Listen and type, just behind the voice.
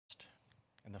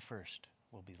and the first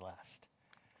will be last.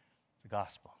 The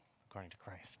gospel according to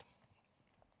Christ.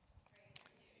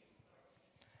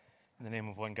 In the name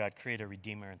of one God, creator,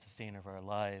 redeemer, and sustainer of our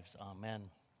lives, amen.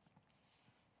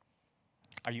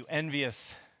 Are you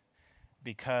envious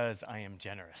because I am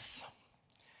generous?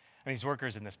 These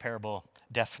workers in this parable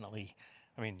definitely,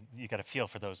 you got to feel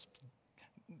for those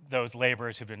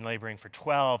laborers who've been laboring for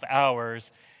 12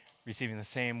 hours, receiving the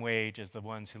same wage as the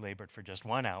ones who labored for just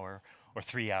 1 hour or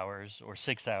 3 hours or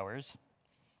 6 hours.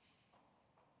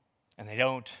 And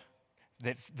the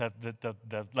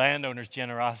landowner's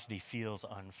generosity feels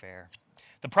unfair.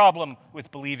 The problem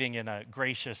with believing in a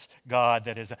gracious God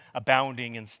that is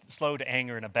abounding and slow to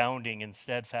anger and abounding in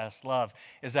steadfast love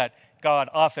is that God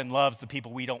often loves the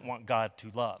people we don't want God to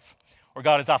love. Or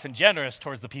God is often generous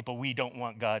towards the people we don't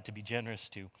want God to be generous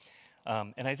to.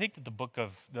 And I think that the book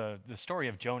of the story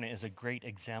of Jonah is a great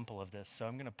example of this. So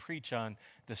I'm going to preach on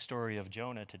the story of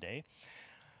Jonah today.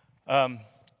 I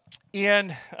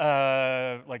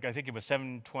think it was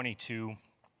 722,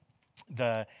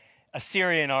 the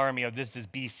Assyrian army, this is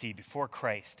BC, before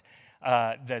Christ,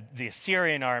 the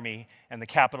Assyrian army, and the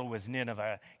capital was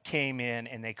Nineveh, came in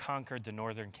and they conquered the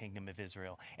northern kingdom of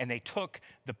Israel. And they took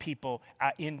the people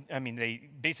they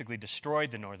basically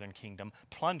destroyed the northern kingdom,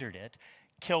 plundered it,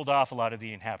 killed off a lot of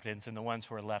the inhabitants, and the ones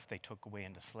who were left they took away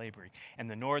into slavery. And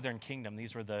the northern kingdom,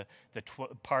 these were the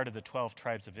part of the 12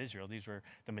 tribes of Israel. These were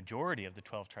the majority of the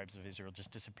 12 tribes of Israel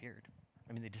just disappeared.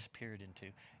 They disappeared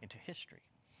into history,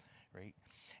 right?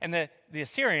 And the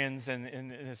Assyrians,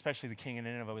 and especially the king of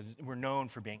Nineveh, were known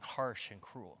for being harsh and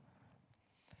cruel.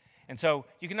 And so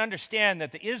you can understand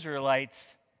that the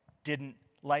Israelites didn't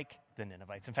like the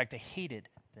Ninevites. In fact, they hated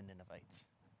the Ninevites.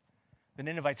 The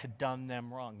Ninevites had done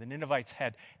them wrong. The Ninevites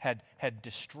had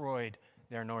destroyed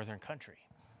their northern country.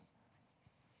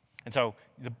 And so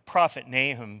the prophet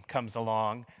Nahum comes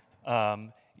along,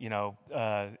 scholars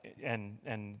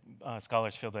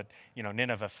feel that,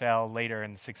 Nineveh fell later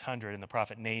in 600, and the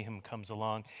prophet Nahum comes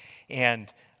along,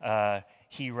 and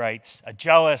he writes, "A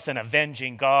jealous and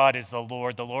avenging God is the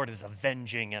Lord. The Lord is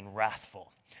avenging and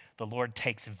wrathful. The Lord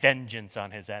takes vengeance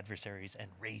on his adversaries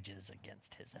and rages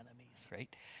against his enemies,"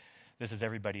 right? This is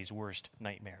everybody's worst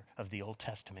nightmare of the Old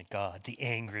Testament God, the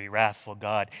angry, wrathful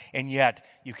God. And yet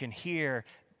you can hear,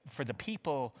 for the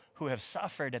people who have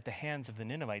suffered at the hands of the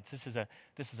Ninevites, this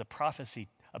is a prophecy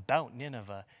about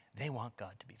Nineveh. They want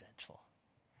God to be vengeful.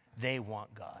 They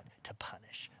want God to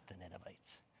punish the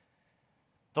Ninevites.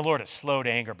 The Lord is slow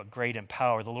to anger, but great in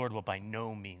power. The Lord will by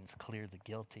no means clear the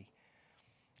guilty.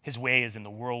 His way is in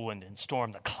the whirlwind and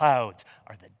storm. The clouds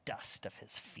are the dust of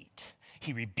his feet.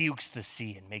 He rebukes the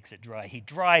sea and makes it dry. He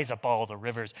dries up all the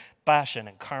rivers. Bashan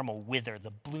and Carmel wither.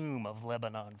 The bloom of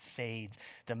Lebanon fades.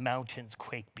 The mountains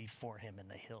quake before him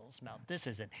and the hills melt. This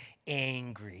is an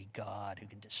angry God who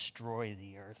can destroy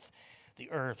the earth. The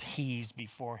earth heaves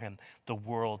before him, the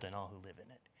world and all who live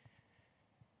in it.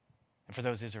 And for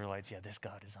those Israelites, this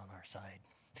God is on our side.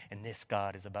 And this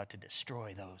God is about to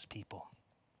destroy those people.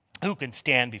 Who can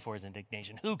stand before his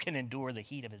indignation? Who can endure the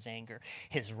heat of his anger?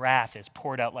 His wrath is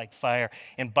poured out like fire,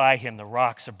 and by him the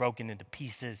rocks are broken into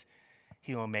pieces.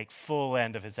 He will make full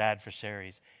end of his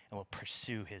adversaries and will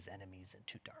pursue his enemies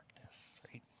into darkness.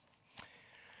 Right?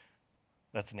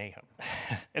 That's Nahum.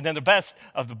 And then the best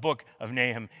of the book of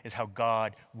Nahum is how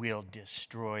God will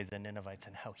destroy the Ninevites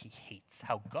and how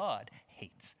God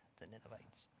hates the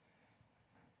Ninevites.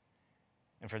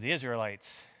 And for the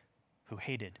Israelites who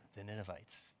hated the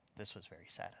Ninevites, this was very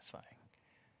satisfying.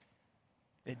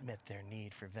 It met their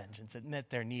need for vengeance. It met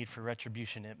their need for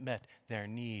retribution. It met their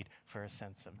need for a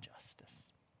sense of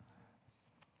justice.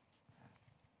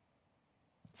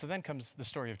 So then comes the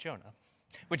story of Jonah,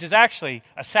 which is actually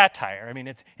a satire.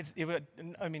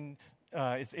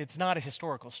 It's not a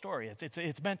historical story.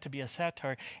 It's meant to be a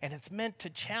satire, and it's meant to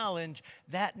challenge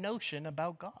that notion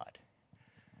about God.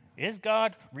 Is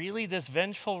God really this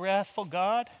vengeful, wrathful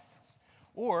God?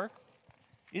 Or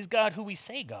is God who we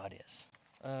say God is?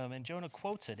 And Jonah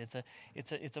quotes it.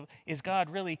 Is God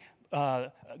really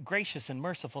gracious and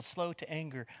merciful, slow to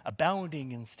anger,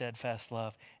 abounding in steadfast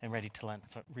love, and ready to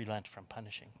relent from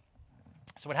punishing?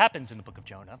 So what happens in the book of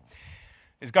Jonah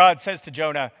is God says to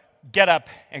Jonah, "Get up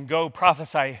and go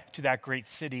prophesy to that great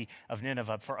city of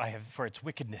Nineveh, for its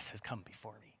wickedness has come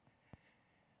before me."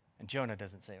 And Jonah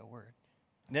doesn't say a word.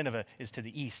 Nineveh is to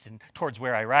the east and towards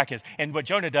where Iraq is. And what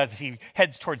Jonah does is he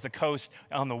heads towards the coast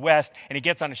on the west, and he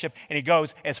gets on a ship, and he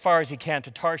goes as far as he can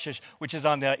to Tarshish, which is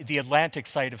on the Atlantic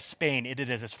side of Spain. It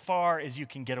is as far as you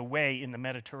can get away in the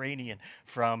Mediterranean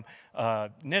from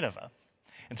Nineveh.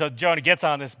 And so Jonah gets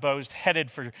on this boat, headed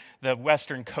for the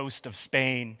western coast of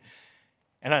Spain,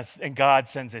 And God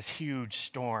sends this huge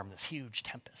storm, this huge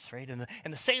tempest, right?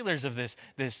 And the sailors of this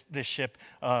ship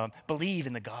believe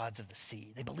in the gods of the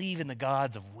sea. They believe in the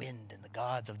gods of wind and the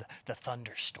gods of the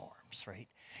thunderstorms, right?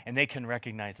 And they can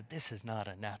recognize that this is not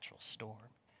a natural storm.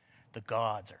 The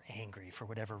gods are angry for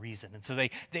whatever reason. And so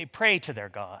they pray to their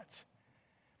gods.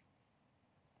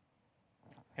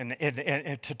 And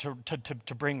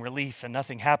to bring relief, and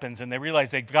nothing happens. And they realize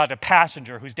they've got a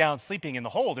passenger who's down sleeping in the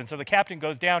hold. And so the captain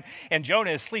goes down, and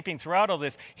Jonah is sleeping throughout all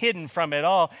this, hidden from it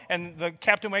all. And the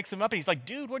captain wakes him up, and he's like,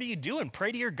 dude, what are you doing?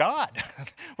 Pray to your God.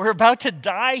 We're about to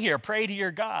die here. Pray to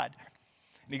your God.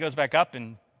 And he goes back up,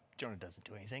 and Jonah doesn't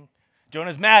do anything.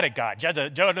 Jonah's mad at God.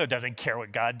 Jonah doesn't care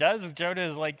what God does. Jonah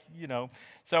is like,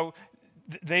 So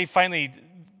they finally,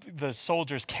 the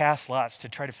soldiers cast lots to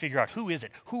try to figure out who is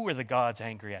it? Who are the gods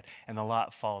angry at? And the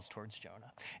lot falls towards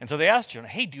Jonah. And so they ask Jonah,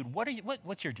 hey, dude,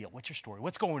 what's your deal? What's your story?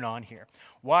 What's going on here?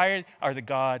 Why are the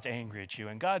gods angry at you?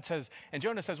 And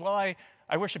Jonah says, well, I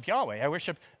worship Yahweh. I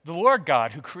worship the Lord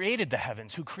God who created the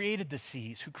heavens, who created the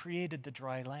seas, who created the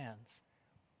dry lands.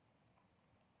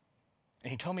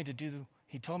 And he told me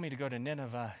to go to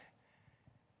Nineveh,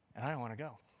 and I don't want to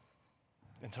go.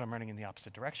 And so I'm running in the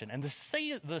opposite direction. And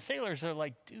the sailors are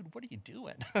like, dude, what are you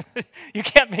doing? You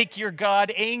can't make your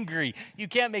God angry. You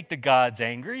can't make the gods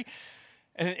angry.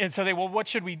 And so well, what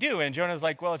should we do? And Jonah's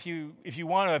like, well, if you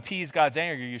want to appease God's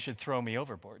anger, you should throw me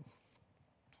overboard.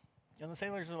 And the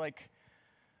sailors are like,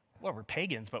 well, we're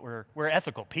pagans, but we're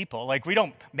ethical people. Like, we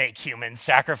don't make human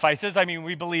sacrifices. I mean,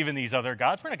 we believe in these other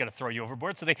gods. We're not going to throw you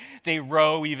overboard. So they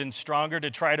row even stronger to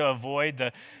try to avoid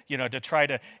to try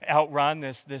to outrun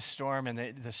this storm,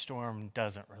 and the storm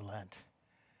doesn't relent.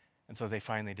 And so they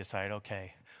finally decide,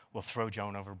 okay, we'll throw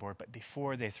Jonah overboard. But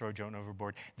before they throw Jonah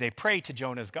overboard, they pray to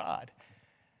Jonah's God.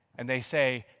 And they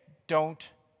say, don't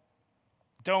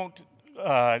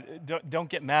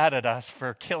get mad at us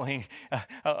for killing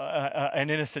an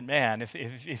innocent man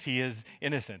if he is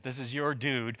innocent. This is your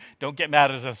dude. Don't get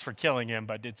mad at us for killing him,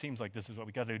 but it seems like this is what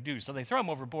we got to do. So they throw him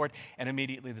overboard, and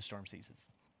immediately the storm ceases.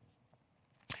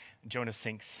 Jonah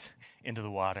sinks into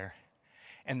the water,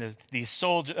 and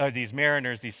these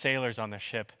mariners, these sailors on the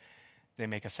ship, they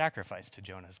make a sacrifice to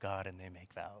Jonah's God, and they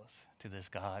make vows to this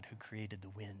God who created the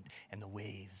wind and the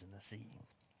waves and the sea.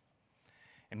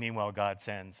 And meanwhile, God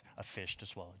sends a fish to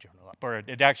swallow Jonah up. Or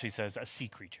it actually says a sea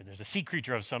creature. There's a sea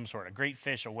creature of some sort, a great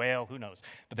fish, a whale, who knows.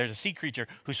 But there's a sea creature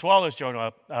who swallows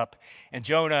Jonah up, and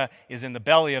Jonah is in the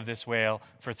belly of this whale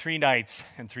for 3 nights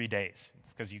and 3 days.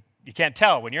 Because you can't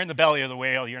tell. When you're in the belly of the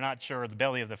whale, you're not sure. The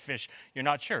belly of the fish, you're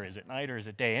not sure. Is it night or is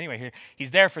it day? Anyway,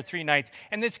 he's there for 3 nights.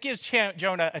 And this gives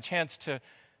Jonah a chance to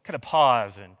kind of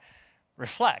pause and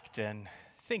reflect and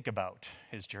think about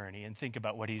his journey and think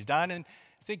about what he's done and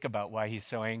think about why he's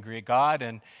so angry at God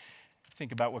and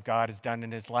think about what God has done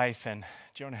in his life. And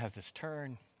Jonah has this turn.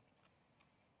 And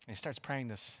he starts praying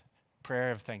this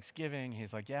prayer of thanksgiving.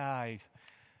 He's like, yeah, I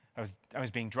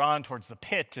was being drawn towards the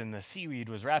pit, and the seaweed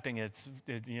was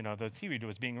the seaweed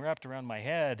was being wrapped around my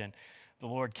head, and the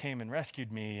Lord came and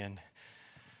rescued me. And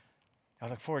I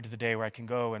look forward to the day where I can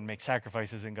go and make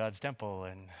sacrifices in God's temple,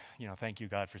 and thank you,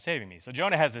 God, for saving me. So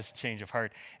Jonah has this change of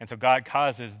heart, and so God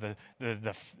causes the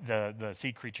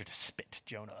sea creature to spit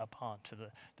Jonah up onto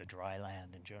the dry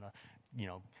land, and Jonah,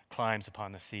 climbs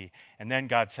upon the sea. And then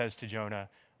God says to Jonah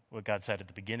what God said at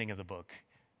the beginning of the book: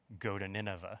 go to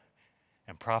Nineveh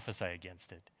and prophesy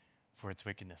against it, for its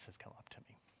wickedness has come up to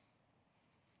me.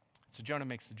 So Jonah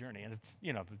makes the journey, and it's,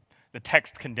 the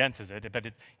text condenses it, but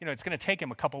it's going to take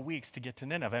him a couple weeks to get to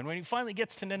Nineveh. And when he finally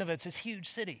gets to Nineveh, it's this huge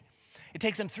city. It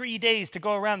takes him 3 days to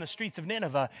go around the streets of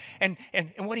Nineveh. And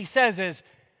what he says is,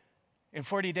 in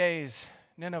 40 days,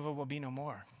 Nineveh will be no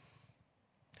more.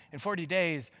 In 40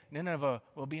 days, Nineveh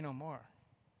will be no more.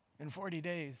 In 40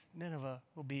 days, Nineveh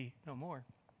will be no more.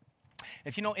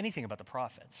 If you know anything about the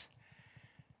prophets,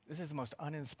 this is the most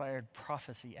uninspired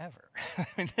prophecy ever. I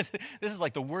mean, this is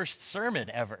like the worst sermon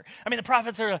ever. I mean, the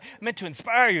prophets are meant to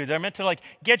inspire you. They're meant to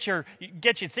get you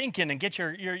thinking and get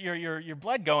your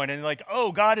blood going. And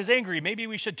oh, God is angry. Maybe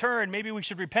we should turn. Maybe we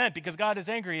should repent because God is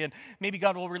angry, and maybe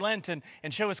God will relent and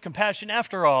show us compassion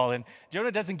after all. And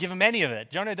Jonah doesn't give him any of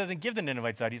it. Jonah doesn't give the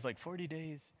Ninevites that. He's like, 40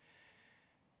 days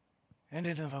and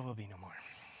Nineveh will be no more.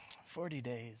 40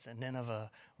 days and Nineveh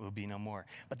will be no more.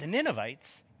 But the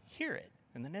Ninevites hear it.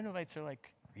 And the Ninevites are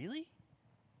like, really?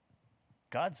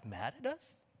 God's mad at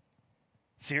us?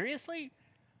 Seriously?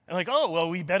 And like, oh, well,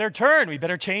 we better turn. We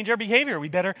better change our behavior. We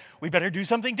better do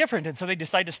something different. And so they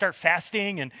decide to start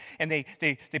fasting, and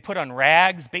they put on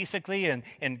rags, basically,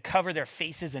 and cover their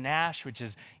faces in ash, which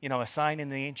is, a sign in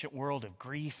the ancient world of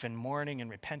grief and mourning and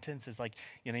repentance. Is like,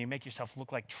 you make yourself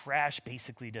look like trash,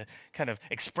 basically, to kind of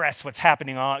express what's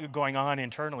going on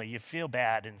internally. You feel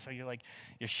bad, and so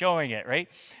you're showing it, right?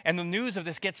 And the news of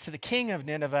this gets to the king of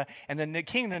Nineveh, and then the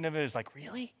king of Nineveh is like,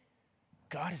 really?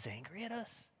 God is angry at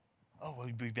us? Oh, well,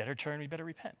 we better turn, we better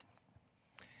repent.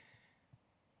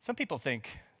 Some people think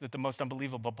that the most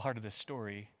unbelievable part of this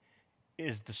story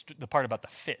is the part about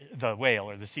the whale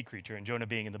or the sea creature, and Jonah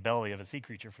being in the belly of a sea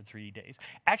creature for 3 days.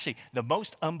 Actually, the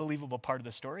most unbelievable part of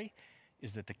the story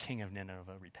is that the king of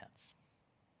Nineveh repents.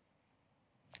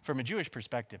 From a Jewish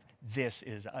perspective, this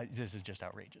is just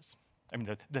outrageous. I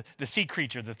mean, the sea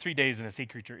creature, the 3 days in a sea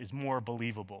creature is more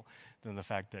believable than the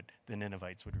fact that the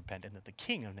Ninevites would repent and that the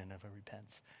king of Nineveh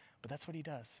repents. But that's what he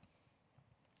does.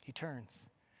 He turns.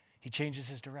 He changes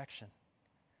his direction.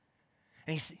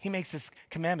 And he makes this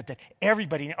commandment that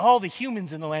everybody, all the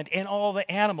humans in the land and all the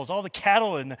animals, all the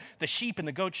cattle and the sheep and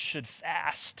the goats should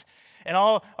fast. And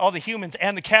all the humans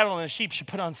and the cattle and the sheep should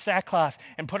put on sackcloth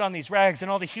and put on these rags.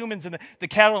 And all the humans and the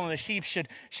cattle and the sheep should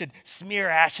smear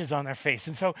ashes on their face.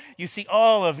 And so you see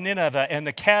all of Nineveh and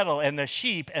the cattle and the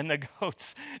sheep and the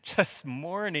goats just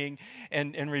mourning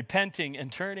and repenting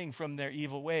and turning from their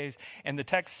evil ways. And the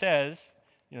text says,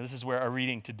 this is where our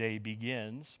reading today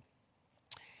begins.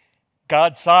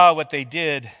 God saw what they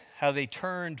did, how they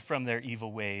turned from their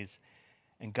evil ways.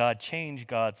 And God changed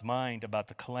God's mind about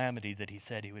the calamity that he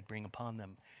said he would bring upon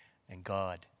them. And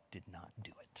God did not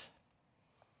do it.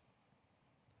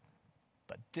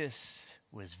 But this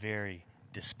was very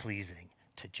displeasing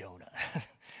to Jonah.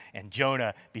 And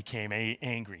Jonah became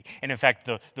angry. And in fact,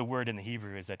 the word in the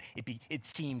Hebrew is that it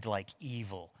seemed like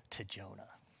evil to Jonah.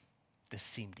 This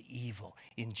seemed evil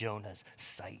in Jonah's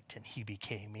sight, and he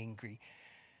became angry.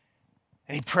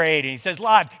 And he prayed, and he says,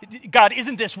 God,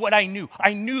 isn't this what I knew?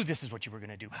 I knew this is what you were going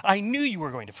to do. I knew you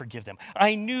were going to forgive them.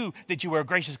 I knew that you were a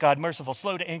gracious God, merciful,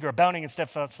 slow to anger, abounding in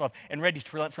steadfast love, and ready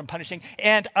to relent from punishing.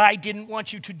 And I didn't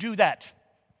want you to do that.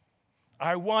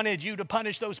 I wanted you to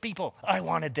punish those people. I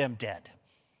wanted them dead.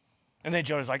 And then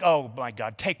Jonah's like, oh my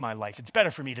God, take my life. It's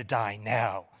better for me to die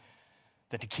now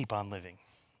than to keep on living.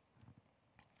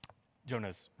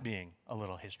 Jonah's being a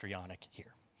little histrionic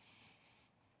here.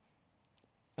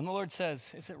 And the Lord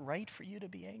says, is it right for you to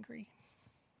be angry?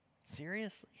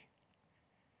 Seriously?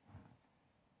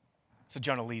 So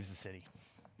Jonah leaves the city.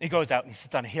 He goes out and he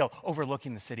sits on a hill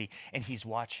overlooking the city, and he's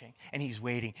watching and he's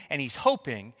waiting and he's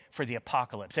hoping for the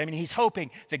apocalypse. I mean, he's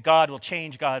hoping that God will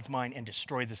change God's mind and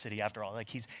destroy the city after all. Like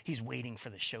he's waiting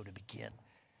for the show to begin.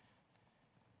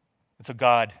 And so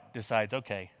God decides,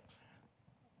 okay,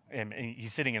 and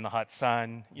he's sitting in the hot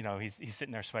sun, he's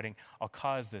sitting there sweating. I'll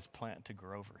cause this plant to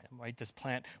grow over him, right? This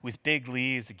plant with big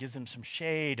leaves, it gives him some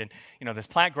shade. And, this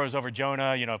plant grows over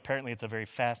Jonah. Apparently it's a very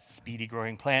fast, speedy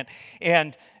growing plant.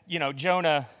 And,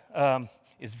 Jonah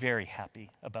is very happy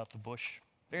about the bush,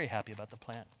 very happy about the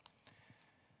plant.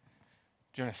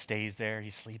 Jonah stays there.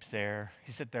 He sleeps there.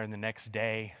 He sits there the next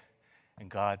day, and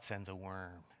God sends a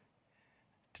worm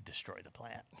to destroy the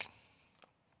plant.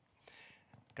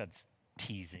 God's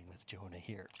teasing with Jonah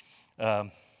here.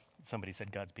 Somebody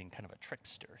said God's being kind of a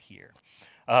trickster here.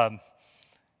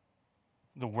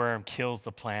 The worm kills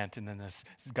the plant, and then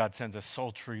God sends a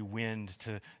sultry wind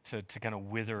to kind of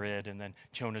wither it, and then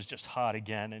Jonah's just hot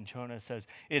again, and Jonah says,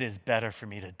 it is better for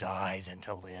me to die than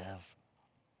to live.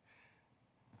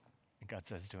 And God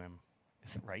says to him,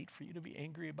 is it right for you to be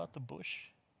angry about the bush?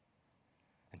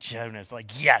 And Jonah's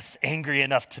like, yes, angry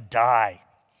enough to die.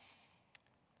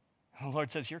 The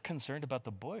Lord says, you're concerned about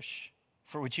the bush,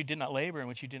 for which you did not labor and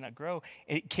which you did not grow.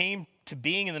 It came to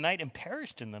being in the night and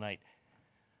perished in the night.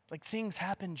 Like, things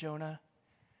happen, Jonah,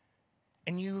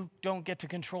 and you don't get to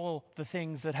control the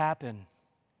things that happen.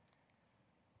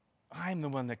 I'm the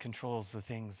one that controls the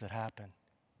things that happen.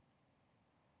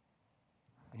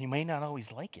 And you may not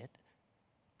always like it,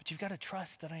 but you've got to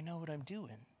trust that I know what I'm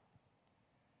doing.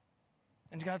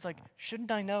 And God's like,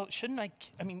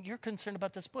 I mean, you're concerned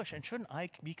about this bush, and shouldn't I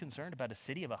be concerned about a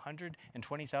city of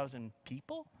 120,000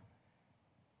 people?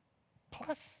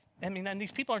 Plus, and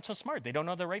these people aren't so smart. They don't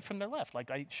know their right from their left.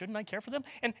 Like, shouldn't I care for them?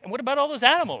 And what about all those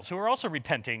animals who are also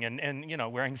repenting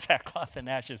and wearing sackcloth and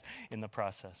ashes in the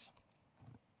process?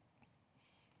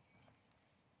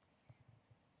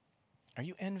 Are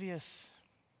you envious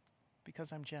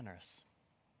because I'm generous?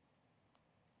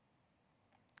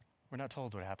 We're not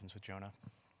told what happens with Jonah.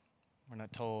 We're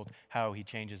not told how he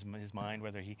changes his mind,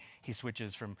 whether he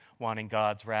switches from wanting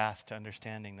God's wrath to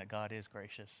understanding that God is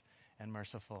gracious and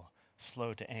merciful,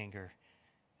 slow to anger,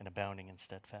 and abounding in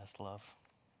steadfast love.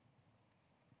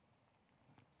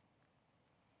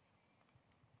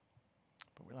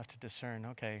 But we'll have to discern,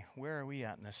 okay, where are we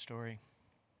at in this story?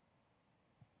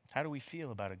 How do we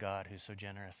feel about a God who's so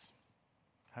generous?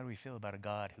 How do we feel about a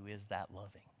God who is that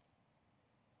loving?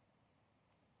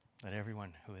 Let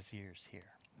everyone who has ears hear.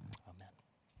 Amen.